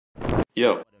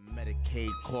Yo. Medicaid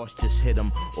costs just hit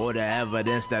them, or the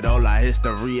evidence that all our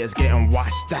history is getting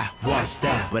washed out.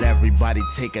 But everybody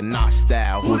taking our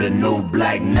style. Who the new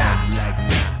black now?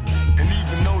 And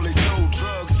even though they sold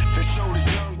drugs, they showed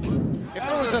us young. If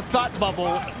it was a thought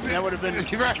bubble, that would have been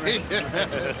right.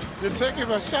 They're taking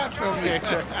a shot from me.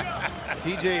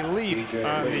 T.J. Leaf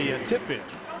on the tip in.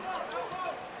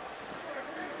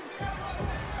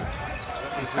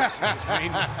 His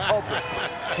main culprit.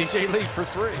 T.J. Leaf for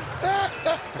three. You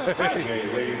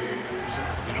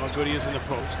know how good he is in the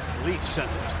post. Leaf sent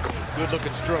it. Good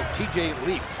looking stroke. T.J.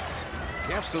 Leaf.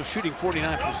 Cavs still shooting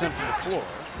 49% from the floor.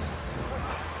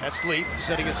 That's Leaf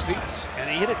setting his feet, and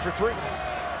he hit it for three.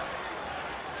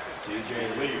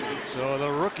 T.J. Leaf. So the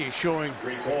rookie showing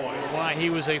why he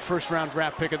was a first-round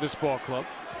draft pick of this ball club.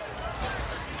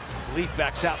 Leaf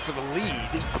backs out for the lead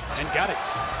and got it.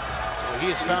 Well, he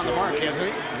has found the mark, hasn't he?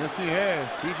 Yes, he has.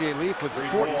 T.J. Leaf with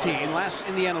 14. Last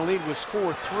Indiana lead was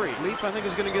 4-3. Leaf, I think,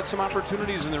 is going to get some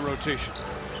opportunities in their rotation.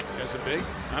 As a big,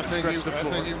 I think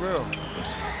he will.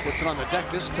 Puts it on the deck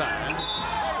this time.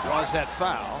 Draws that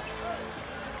foul.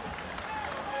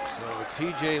 So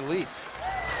T.J. Leaf.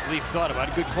 Leaf thought about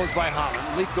it. Good close by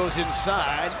Holland. Leaf goes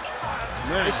inside.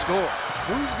 Nice score.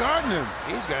 Who's guarding him?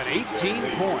 He's got 18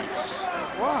 points.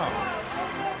 Wow.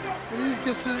 He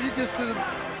gets to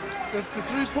the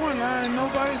three-point line and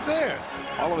nobody's there.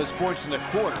 All of his points in the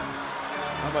quarter.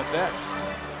 How about that?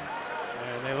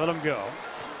 And they let him go.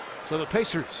 So the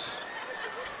Pacers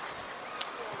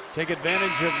take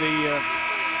advantage of the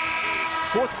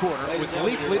fourth quarter with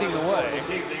Leaf leading the way.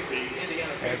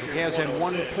 As the Cavs had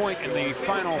 1 point in the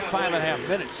final 5.5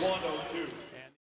 minutes.